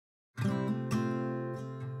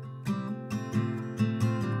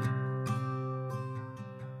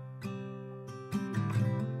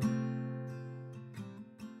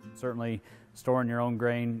Certainly storing your own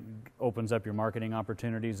grain opens up your marketing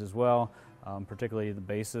opportunities as well, particularly the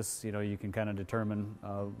basis. You know, you can kind of determine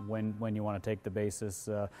when you want to take the basis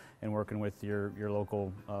and working with your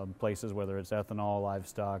local places, whether it's ethanol,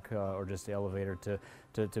 livestock, or just the elevator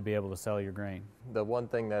to be able to sell your grain. The one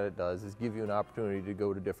thing that it does is give you an opportunity to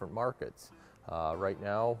go to different markets. Right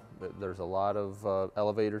now, there's a lot of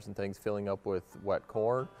elevators and things filling up with wet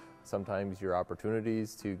corn. Sometimes your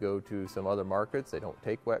opportunities to go to some other markets, they don't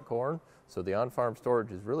take wet corn. So the on-farm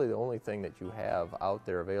storage is really the only thing that you have out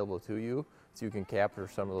there available to you, so you can capture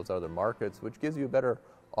some of those other markets, which gives you a better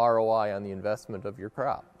ROI on the investment of your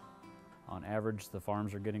crop. On average, the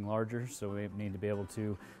farms are getting larger, so we need to be able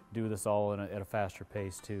to do this all at a faster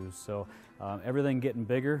pace too. So everything getting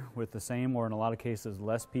bigger with the same, or in a lot of cases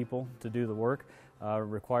less people to do the work,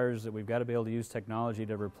 requires that we've got to be able to use technology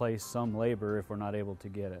to replace some labor if we're not able to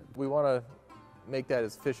get it. We want to make that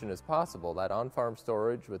as efficient as possible. That on-farm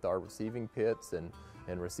storage with our receiving pits and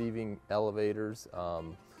receiving elevators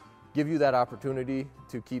give you that opportunity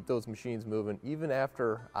to keep those machines moving even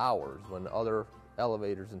after hours when other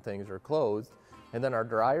elevators and things are closed. And then our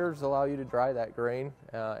dryers allow you to dry that grain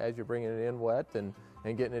as you're bringing it in wet and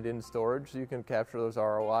getting it in storage, so you can capture those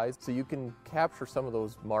ROIs. So you can capture some of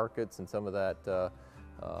those markets and some of that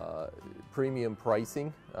premium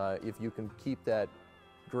pricing if you can keep that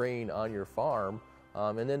grain on your farm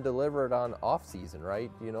and then deliver it on off-season,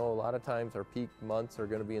 right? You know, a lot of times our peak months are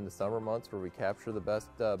going to be in the summer months where we capture the best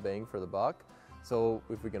bang for the buck. So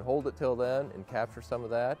if we can hold it till then and capture some of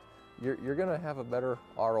that, you're going to have a better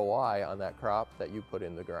ROI on that crop that you put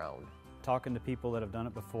in the ground. Talking to people that have done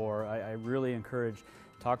it before, I really encourage,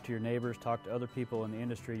 talk to your neighbors, talk to other people in the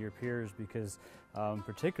industry, your peers, because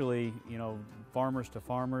particularly, you know, farmers to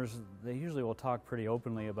farmers, they usually will talk pretty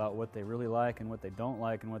openly about what they really like and what they don't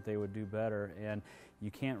like and what they would do better. And you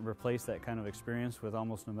can't replace that kind of experience with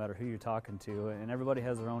almost no matter who you're talking to, and everybody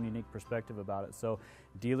has their own unique perspective about it. So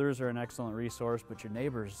dealers are an excellent resource, but your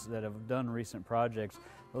neighbors that have done recent projects,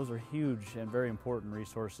 those are huge and very important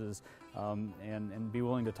resources, and be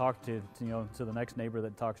willing to talk to the next neighbor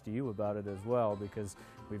that talks to you about it as well, because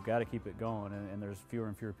we've got to keep it going, and there's fewer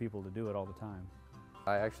and fewer people to do it all the time.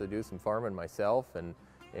 I actually do some farming myself, and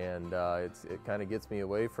it kind of gets me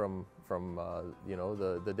away from you know,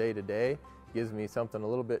 the day-to-day. Gives me something a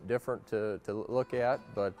little bit different to look at,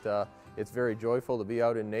 but it's very joyful to be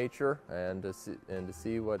out in nature and to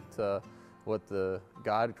see what the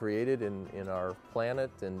God created in our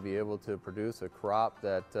planet, and be able to produce a crop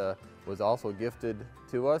that was also gifted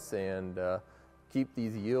to us, and keep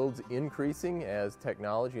these yields increasing as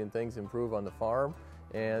technology and things improve on the farm,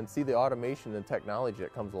 and see the automation and technology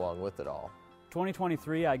that comes along with it all.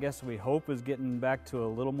 2023, I guess we hope, is getting back to a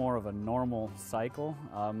little more of a normal cycle.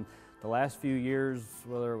 The last few years,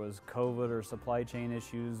 whether it was COVID or supply chain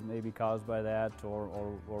issues maybe caused by that, or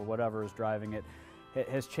whatever is driving it, it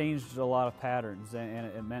has changed a lot of patterns, and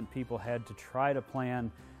it meant people had to try to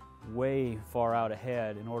plan way far out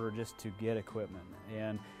ahead in order just to get equipment.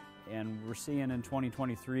 And we're seeing in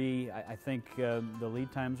 2023, I think the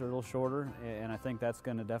lead times are a little shorter, and I think that's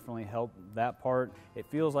going to definitely help that part. It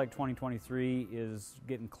feels like 2023 is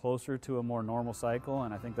getting closer to a more normal cycle,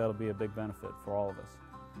 and I think that'll be a big benefit for all of us.